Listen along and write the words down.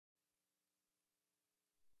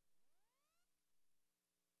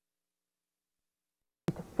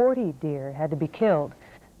40 deer had to be killed.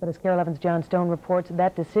 But as KARE 11's Joan Stone reports,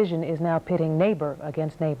 that decision is now pitting neighbor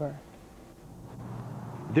against neighbor.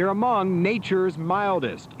 They're among nature's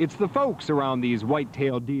mildest. It's the folks around these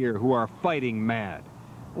white-tailed deer who are fighting mad.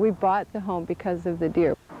 We bought the home because of the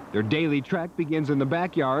deer. Their daily trek begins in the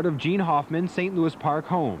backyard of Jean Hoffman's St. Louis Park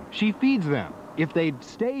home. She feeds them. If they'd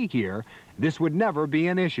stay here, this would never be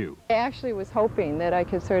an issue. I actually was hoping that I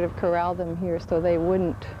could sort of corral them here so they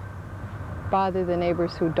wouldn't bother the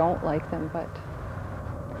neighbors who don't like them, but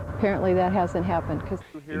apparently that hasn't happened.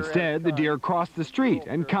 Instead, the deer cross the street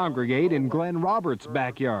and congregate in Glenn Roberts'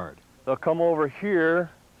 backyard. They'll come over here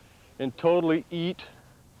and totally eat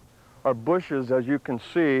our bushes, as you can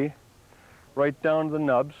see, right down to the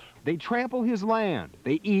nubs. They trample his land,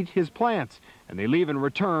 they eat his plants, and they leave in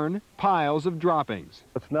return piles of droppings.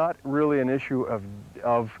 It's not really an issue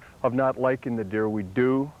of not liking the deer. We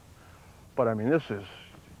do, but I mean, this is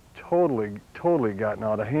totally gotten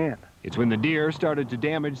out of hand. It's when the deer started to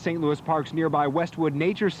damage St. Louis Park's nearby Westwood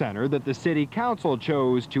Nature Center that the city council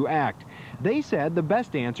chose to act. They said the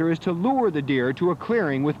best answer is to lure the deer to a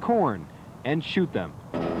clearing with corn and shoot them.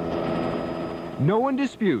 No one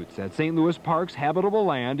disputes that St. Louis Park's habitable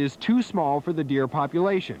land is too small for the deer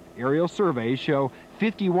population. Aerial surveys show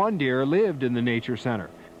 51 deer lived in the Nature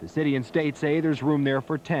Center. The city and state say there's room there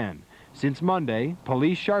for 10. Since Monday,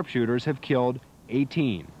 police sharpshooters have killed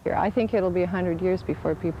 18. I think it'll be 100 years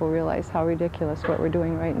before people realize how ridiculous what we're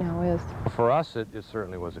doing right now is. For us, it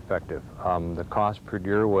certainly was effective. The cost per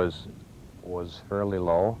deer was fairly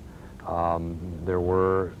low. There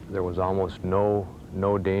was almost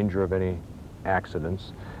no danger of any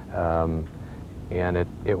accidents, and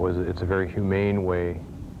it's a very humane way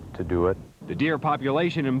to do it. The deer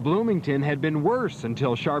population in Bloomington had been worse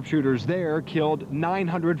until sharpshooters there killed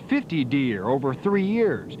 950 deer over 3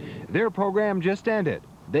 years. Their program just ended.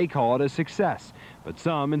 They call it a success. But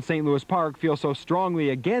some in St. Louis Park feel so strongly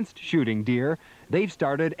against shooting deer, they've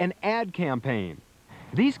started an ad campaign.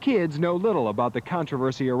 These kids know little about the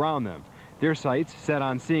controversy around them. Their sights set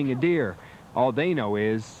on seeing a deer. All they know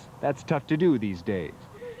is that's tough to do these days.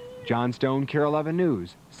 Joan Stone, KARE 11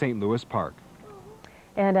 News, St. Louis Park.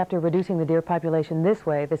 And after reducing the deer population this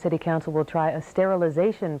way, the city council will try a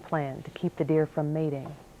sterilization plan to keep the deer from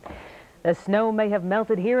mating. The snow may have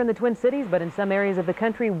melted here in the Twin Cities, but in some areas of the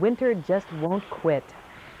country, winter just won't quit.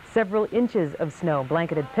 Several inches of snow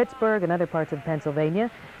blanketed Pittsburgh and other parts of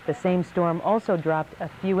Pennsylvania. The same storm also dropped a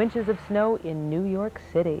few inches of snow in New York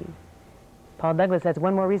City. Paul Douglas, that's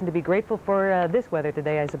one more reason to be grateful for this weather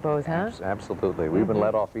today, I suppose, huh? Absolutely. We've been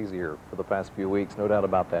let off easier for the past few weeks, no doubt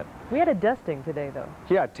about that. We had a dusting today, though.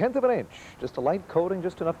 Yeah, 1/10 of an inch. Just a light coating,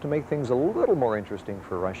 just enough to make things a little more interesting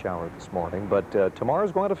for rush hour this morning. But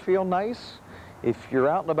tomorrow's going to feel nice. If you're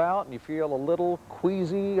out and about and you feel a little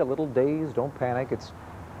queasy, a little dazed, don't panic. It's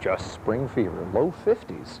just spring fever. Low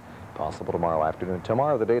 50s possible tomorrow afternoon.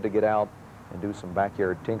 Tomorrow, the day to get out and do some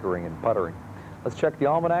backyard tinkering and puttering. Let's check the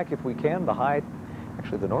almanac if we can. The high,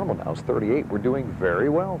 actually the normal now is 38. We're doing very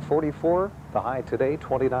well. 44, the high today,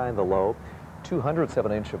 29 the low. 2/100 of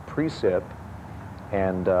an inch of precip,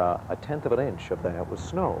 and 1/10 of an inch of that was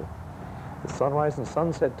snow. The sunrise and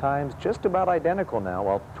sunset times just about identical now,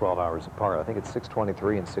 well, 12 hours apart. I think it's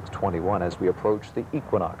 6:23 and 6:21 as we approach the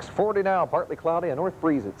equinox. 40 now, partly cloudy, a north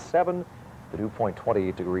breeze at 7. The dew point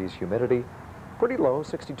 28 degrees, humidity pretty low,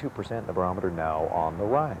 62%, the barometer now on the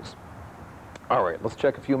rise. All right, let's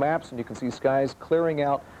check a few maps, and you can see skies clearing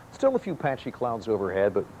out. Still a few patchy clouds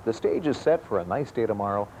overhead, but the stage is set for a nice day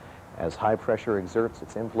tomorrow as high pressure exerts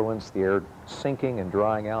its influence, the air sinking and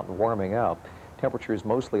drying out and warming up. Temperatures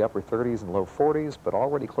mostly upper 30s and low 40s, but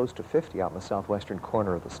already close to 50 out in the southwestern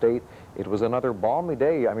corner of the state. It was another balmy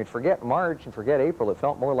day. I mean, forget March and forget April. It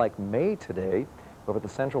felt more like May today. Over the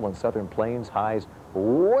central and southern plains, highs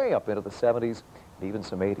way up into the 70s. Even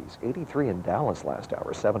some 80s. 83 in Dallas last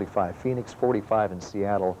hour, 75 Phoenix, 45 in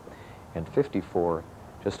Seattle, and 54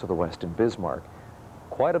 just to the west in Bismarck.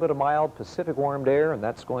 Quite a bit of mild Pacific warmed air, and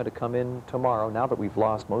that's going to come in tomorrow. Now that we've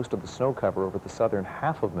lost most of the snow cover over the southern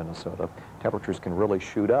half of Minnesota, temperatures can really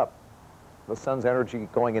shoot up. The sun's energy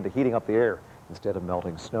going into heating up the air instead of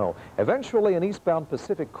melting snow. Eventually, an eastbound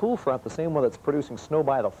Pacific cool front, the same one that's producing snow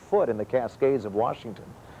by the foot in the Cascades of Washington.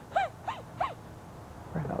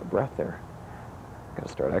 Ran out of breath there. Got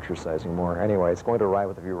to start exercising more. Anyway, it's going to arrive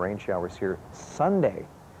with a few rain showers here Sunday.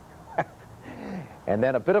 And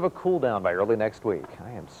then a bit of a cool down by early next week.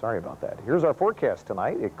 I am sorry about that. Here's our forecast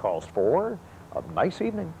tonight. It calls for a nice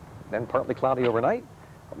evening. Then partly cloudy overnight.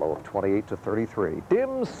 A low of 28 to 33.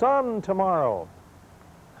 Dim sun tomorrow.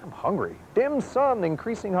 I'm hungry. Dim sun,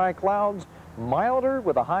 increasing high clouds. Milder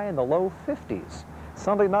with a high in the low 50s.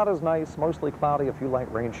 Sunday, not as nice, mostly cloudy, a few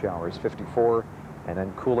light rain showers, 54, and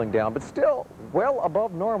then cooling down, but still well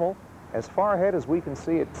above normal. As far ahead as we can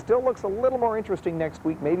see, it still looks a little more interesting next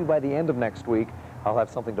week. Maybe by the end of next week, I'll have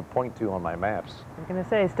something to point to on my maps. I'm going to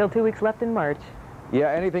say, still 2 weeks left in March. Yeah,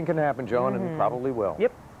 anything can happen, Joan, and probably will.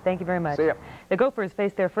 Yep. Thank you very much. See ya. The Gophers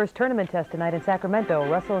face their first tournament test tonight in Sacramento.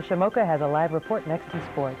 Russell Shimooka has a live report next in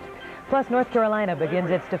sports. Plus, North Carolina begins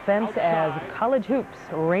its defense as college hoops,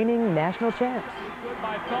 reigning national champs.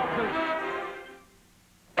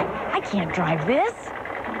 I can't drive this,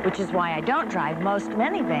 which is why I don't drive most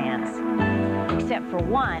minivans. Except for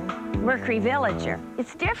one, Mercury Villager.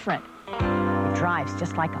 It's different. It drives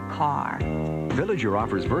just like a car. Villager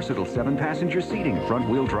offers versatile 7-passenger seating,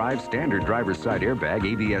 front-wheel drive, standard driver's side airbag,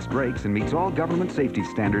 ABS brakes, and meets all government safety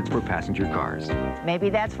standards for passenger cars. Maybe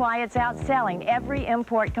that's why it's outselling every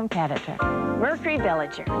import competitor. Mercury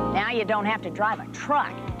Villager. Now you don't have to drive a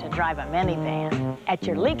truck to drive a minivan. At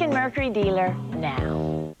your Lincoln Mercury dealer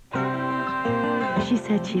now. She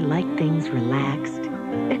said she liked things relaxed,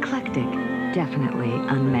 eclectic, definitely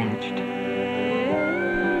unmatched.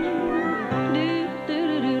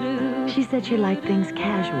 She said she liked things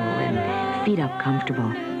casual and feet up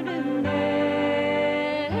comfortable.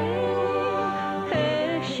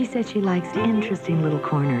 She said she likes interesting little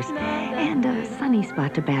corners and a sunny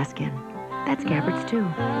spot to bask in. That's Gabbard's too,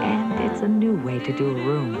 and it's a new way to do a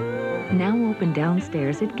room. Now open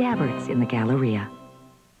downstairs at Gabbard's in the Galleria.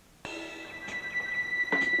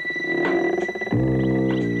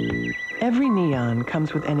 Every Neon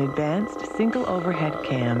comes with an advanced single overhead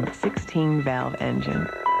cam 16-valve engine,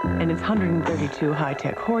 and its 132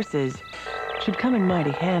 high-tech horses should come in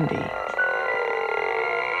mighty handy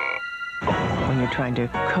when you're trying to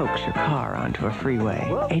coax your car onto a freeway.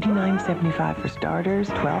 $89.75 for starters,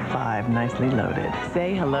 $12.5 nicely loaded.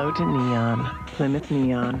 Say hello to Neon. Plymouth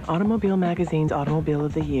Neon, Automobile Magazine's Automobile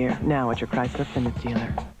of the Year, now at your Chrysler Plymouth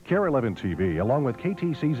dealer. KARE-TV, along with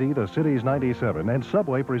KTCZ, the City's 97, and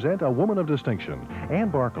Subway present a woman of distinction.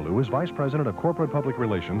 Ann Barkaloo is Vice President of Corporate Public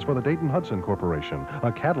Relations for the Dayton-Hudson Corporation,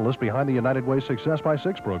 a catalyst behind the United Way Success by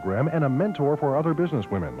 6 program and a mentor for other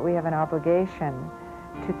businesswomen. We have an obligation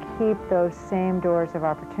to keep those same doors of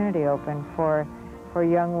opportunity open for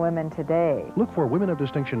young women today. Look for Women of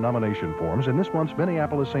Distinction nomination forms in this month's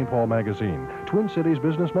Minneapolis-St. Paul magazine, Twin Cities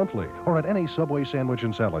Business Monthly, or at any Subway sandwich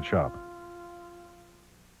and salad shop.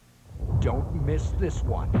 Don't miss this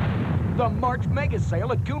one. The March Mega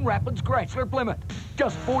Sale at Coon Rapids Chrysler Plymouth.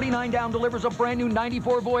 Just $49 down delivers a brand new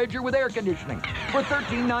 94 Voyager with air conditioning for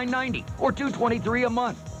 $13,990 or $223 a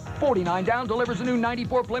month. $49 down delivers a new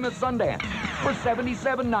 94 Plymouth Sundance for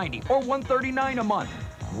 $77.90 or $139 a month.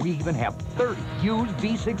 We even have 30 used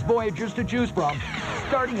V6 Voyagers to choose from,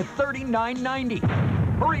 starting at $39.90.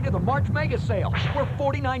 Hurry to the March Mega Sale, where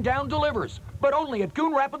 $49 down delivers, but only at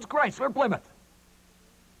Coon Rapids Chrysler Plymouth.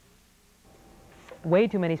 Way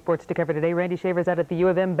too many sports to cover today. Randy Shaver's out at the U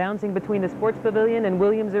of M, bouncing between the Sports Pavilion and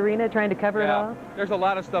Williams Arena, trying to cover it all. There's a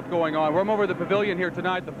lot of stuff going on. We're over at the Pavilion here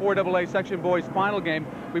tonight, the 4AA Section Boys final game.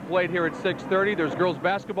 We played here at 6:30. There's girls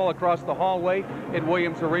basketball across the hallway in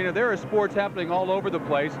Williams Arena. There are sports happening all over the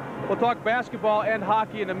place. We'll talk basketball and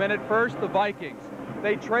hockey in a minute. First, the Vikings.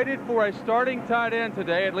 They traded for a starting tight end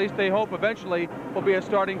today. At least they hope eventually will be a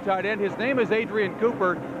starting tight end. His name is Adrian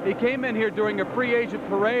Cooper. He came in here during a free agent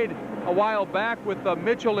parade a while back with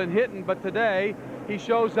Mitchell and Hinton, but today he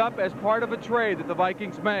shows up as part of a trade that the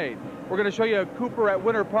Vikings made. We're going to show you Cooper at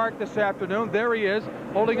Winter Park this afternoon. There he is,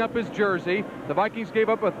 holding up his jersey. The Vikings gave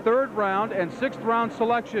up a 3rd round and 6th round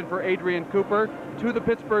selection for Adrian Cooper to the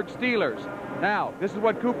Pittsburgh Steelers. Now, this is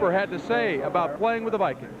what Cooper had to say about playing with the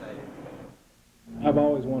Vikings. I've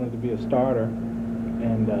always wanted to be a starter,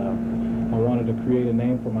 and I wanted to create a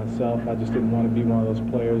name for myself. I just didn't want to be one of those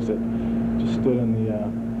players that just stood in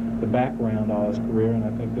the background all his career, and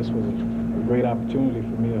I think this was a great opportunity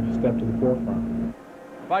for me to step to the forefront.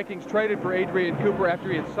 Vikings traded for Adrian Cooper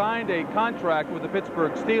after he had signed a contract with the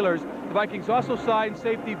Pittsburgh Steelers. The Vikings also signed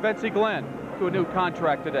safety Betsy Glenn to a new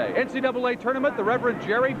contract today. NCAA tournament, the Reverend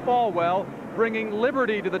Jerry Falwell bringing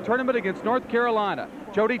Liberty to the tournament against North Carolina.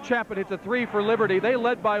 Jody Chapman hits a 3 for Liberty. They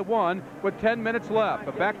led by 1 with 10 minutes left.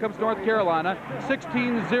 But back comes North Carolina.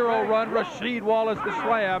 16-0 run. Rasheed Wallace the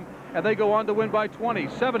slam. And they go on to win by 20.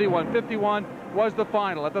 71-51 was the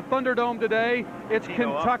final. At the Thunderdome today, it's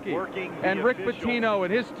Kentucky. And Rick Pitino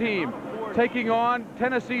and his team taking on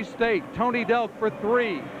Tennessee State. Tony Delk for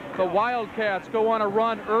 3. The Wildcats go on a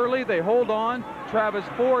run early. They hold on. Travis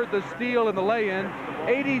Ford the steal in the lay-in.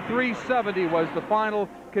 83-70 was the final.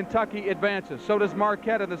 Kentucky advances. So does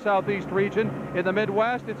Marquette in the southeast region. In the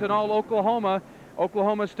Midwest, it's an all Oklahoma.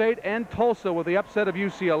 Oklahoma State and Tulsa with the upset of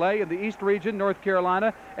UCLA. In the East region, North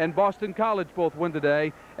Carolina and Boston College both win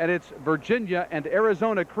today. And it's Virginia and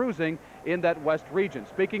Arizona cruising in that West region.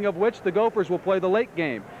 Speaking of which, the Gophers will play the late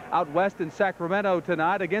game out west in Sacramento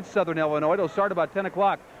tonight against Southern Illinois. It'll start about 10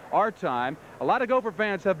 o'clock our time. A lot of Gopher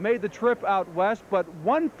fans have made the trip out west, but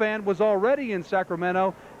one fan was already in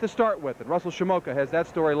Sacramento to start with. And Russell Shimooka has that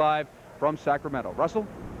story live from Sacramento. Russell?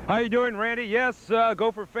 How you doing, Randy? Yes,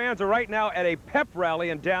 Gopher fans are right now at a pep rally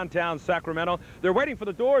in downtown Sacramento. They're waiting for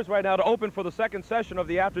the doors right now to open for the second session of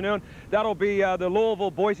the afternoon. That'll be the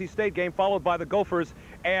Louisville-Boise State game, followed by the Gophers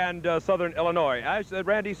and Southern Illinois. As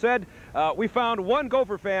Randy said, we found one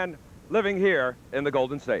Gopher fan living here in the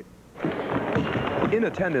Golden State. In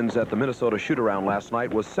attendance at the Minnesota shoot-around last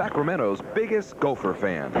night was Sacramento's biggest Gopher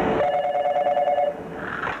fan.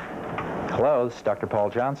 Hello, this is Dr. Paul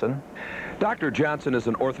Johnson. Dr. Johnson is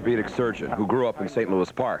an orthopedic surgeon who grew up in St.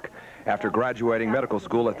 Louis Park. After graduating medical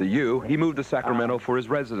school at the U, he moved to Sacramento for his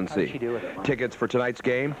residency. Tickets for tonight's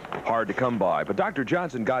game, hard to come by, but Dr.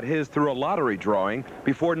 Johnson got his through a lottery drawing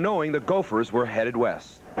before knowing the Gophers were headed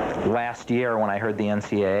west. Last year, when I heard the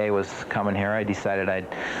NCAA was coming here, I decided I'd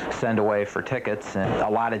send away for tickets. And a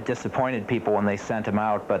lot of disappointed people when they sent them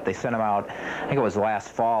out, but they sent them out, I think it was last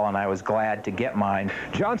fall, and I was glad to get mine.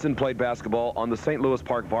 Johnson played basketball on the St. Louis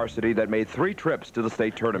Park varsity that made 3 trips to the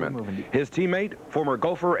state tournament. His teammate, former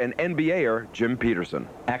Gopher and NBAer Jim Peterson.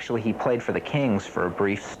 Actually, he played for the Kings for a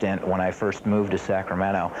brief stint when I first moved to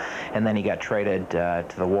Sacramento, and then he got traded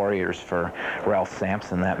to the Warriors for Ralph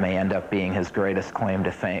Sampson. That may end up being his greatest claim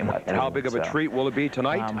to fame. And how big of a treat will it be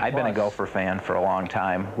tonight? I've been a Gopher fan for a long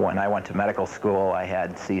time. When I went to medical school, I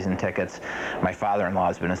had season tickets. My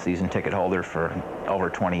father-in-law's been a season ticket holder for over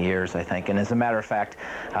 20 years, I think. And as a matter of fact,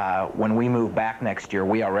 when we move back next year,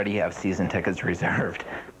 we already have season tickets reserved.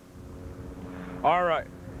 All right.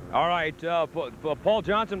 Paul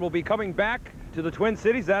Johnson will be coming back to the Twin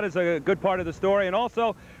Cities. That is a good part of the story. And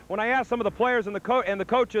also, when I asked some of the players and the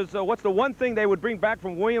coaches what's the one thing they would bring back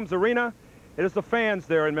from Williams Arena, it is the fans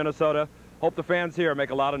there in Minnesota. Hope the fans here make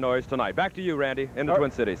a lot of noise tonight. Back to you, Randy, in the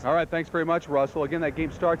Twin Cities. All right, thanks very much, Russell. Again, that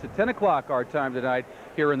game starts at 10 o'clock our time tonight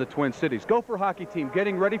here in the Twin Cities. Gopher hockey team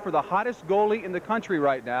getting ready for the hottest goalie in the country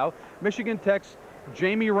right now, Michigan Tech's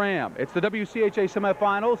Jamie Ram. It's the WCHA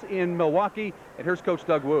semifinals in Milwaukee, and here's Coach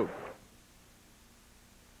Doug Wu.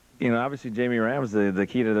 You know, obviously Jamie Ram's the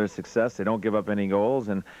key to their success. They don't give up any goals,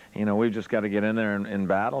 and you know, we've just got to get in there and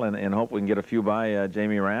battle and hope we can get a few by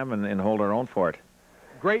Jamie Ram and hold our own for it.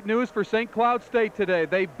 Great news for St. Cloud State today.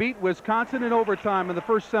 They beat Wisconsin in overtime in the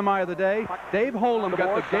first semi of the day. Dave Holm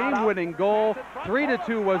got the game-winning goal.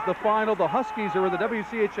 3-2 was the final. The Huskies are in the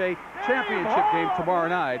WCHA championship game tomorrow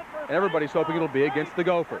night, and everybody's hoping it'll be against the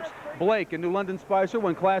Gophers. Blake and New London Spicer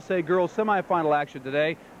won Class A girls semifinal action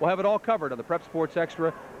today. We'll have it all covered on the Prep Sports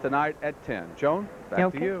Extra tonight at 10. Joan,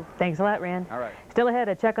 back to you. Thanks a lot, Rand. All right. Still ahead,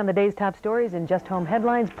 a check on the day's top stories and just home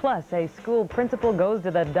headlines, plus a school principal goes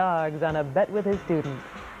to the dogs on a bet with his students.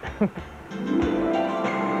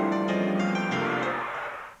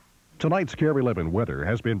 Tonight's KARE-11 weather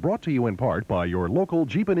has been brought to you in part by your local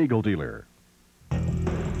Jeep and Eagle dealer.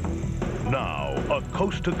 Now, a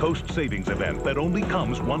coast-to-coast savings event that only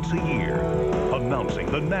comes once a year. Announcing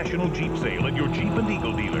the National Jeep Sale at your Jeep and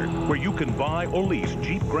Eagle dealer, where you can buy or lease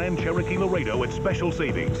Jeep Grand Cherokee Laredo at special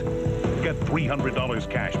savings. Get $300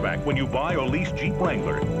 cash back when you buy or lease Jeep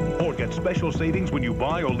Wrangler. Or get special savings when you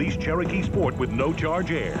buy or lease Cherokee Sport with no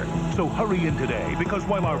charge air. So hurry in today, because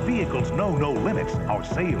while our vehicles know no limits, our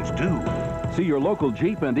sales do. See your local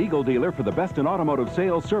Jeep and Eagle dealer for the best in automotive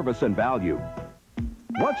sales, service, and value.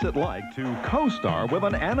 What's it like to co-star with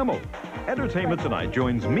an animal? Entertainment Tonight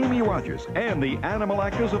joins Mimi Rogers and the animal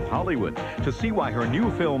actors of Hollywood to see why her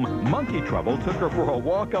new film, Monkey Trouble, took her for a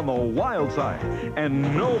walk on the wild side. And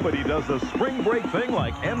nobody does the spring break thing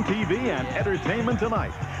like MTV and Entertainment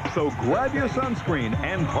Tonight. So grab your sunscreen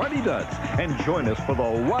and party duds and join us for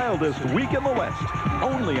the wildest week in the West,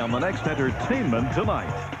 only on the next Entertainment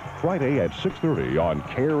Tonight. Friday at 6:30 on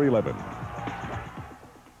KARE-11.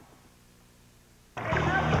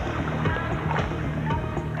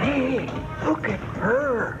 Hey, look at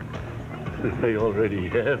her. They already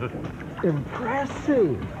have.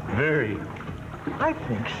 Impressive. Very. I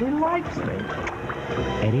think she likes me.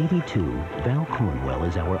 At 82, Val Cornwell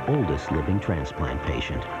is our oldest living transplant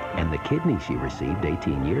patient, and the kidney she received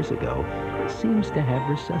 18 years ago seems to have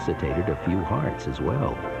resuscitated a few hearts as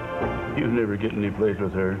well. You never get any place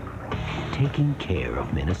with her. Taking care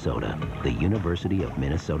of Minnesota, the University of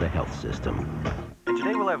Minnesota Health System. And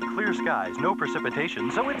today we'll have clear skies, no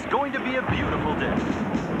precipitation, so it's going to be a beautiful day.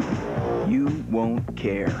 You won't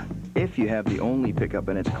care. if you have the only pickup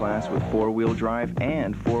in its class with four-wheel drive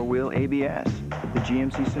and four-wheel ABS. The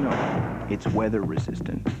GMC Sonoma. It's weather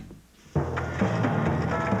resistant.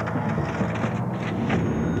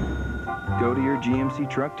 Go to your GMC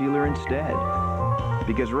truck dealer instead.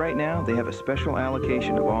 Because right now, they have a special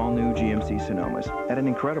allocation of all new GMC Sonomas at an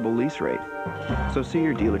incredible lease rate. So see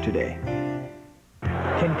your dealer today.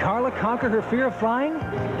 Can Carla conquer her fear of flying?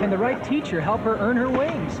 Can the right teacher help her earn her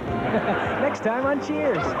wings? Next time on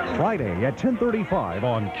Cheers. Friday at 10:35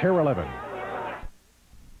 on KARE-11.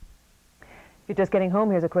 If you're just getting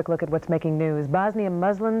home, here's a quick look at what's making news. Bosnian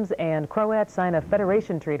Muslims and Croats sign a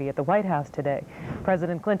federation treaty at the White House today.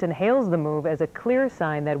 President Clinton hails the move as a clear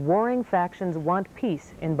sign that warring factions want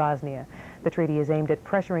peace in Bosnia. The treaty is aimed at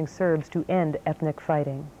pressuring Serbs to end ethnic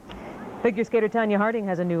fighting. Figure skater Tanya Harding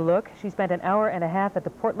has a new look. She spent an hour and a half at the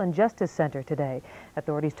Portland Justice Center today.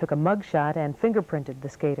 Authorities took a mugshot and fingerprinted the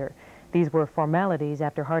skater. These were formalities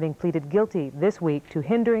after Harding pleaded guilty this week to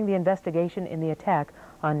hindering the investigation in the attack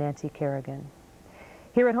on Nancy Kerrigan.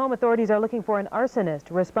 Here at home, authorities are looking for an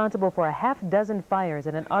arsonist responsible for a half-dozen fires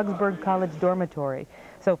in an Augsburg College dormitory.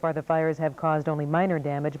 So far, the fires have caused only minor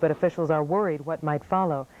damage, but officials are worried what might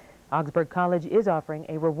follow. Augsburg College is offering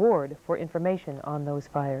a reward for information on those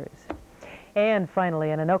fires. And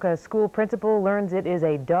finally, an Anoka school principal learns it is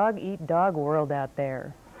a dog-eat-dog world out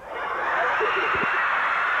there.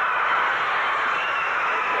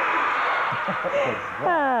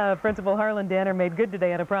 Principal Harlan Danner made good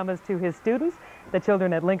today on a promise to his students. The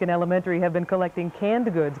children at Lincoln Elementary have been collecting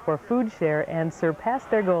canned goods for food share and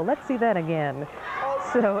surpassed their goal. Let's see that again.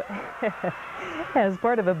 So, as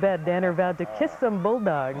part of a bet, Danner vowed to kiss some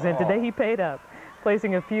bulldogs, and today he paid up,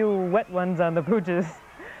 placing a few wet ones on the pooches.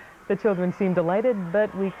 The children seem delighted,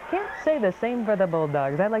 but we can't say the same for the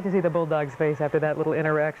bulldogs. I'd like to see the bulldogs' face after that little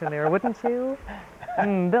interaction there, wouldn't you?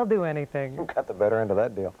 They'll do anything. Who got the better end of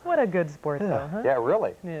that deal? What a good sport, though, huh? Yeah,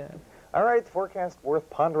 really. Yeah. All right, the forecast worth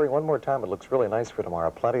pondering one more time. It looks really nice for tomorrow.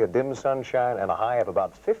 Plenty of dim sunshine and a high of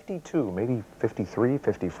about 52, maybe 53,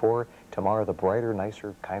 54. Tomorrow, the brighter,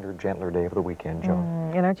 nicer, kinder, gentler day of the weekend,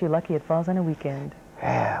 Joan. And aren't you lucky it falls on a weekend?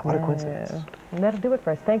 Yeah, what a coincidence. And that'll do it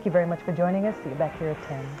for us. Thank you very much for joining us. See you back here at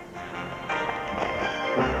 10.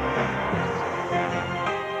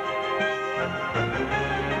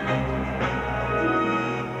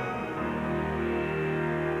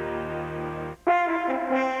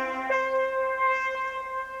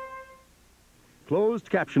 Closed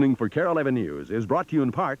captioning for KARE-11 News is brought to you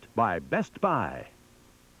in part by Best Buy.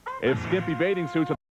 If skimpy bathing suits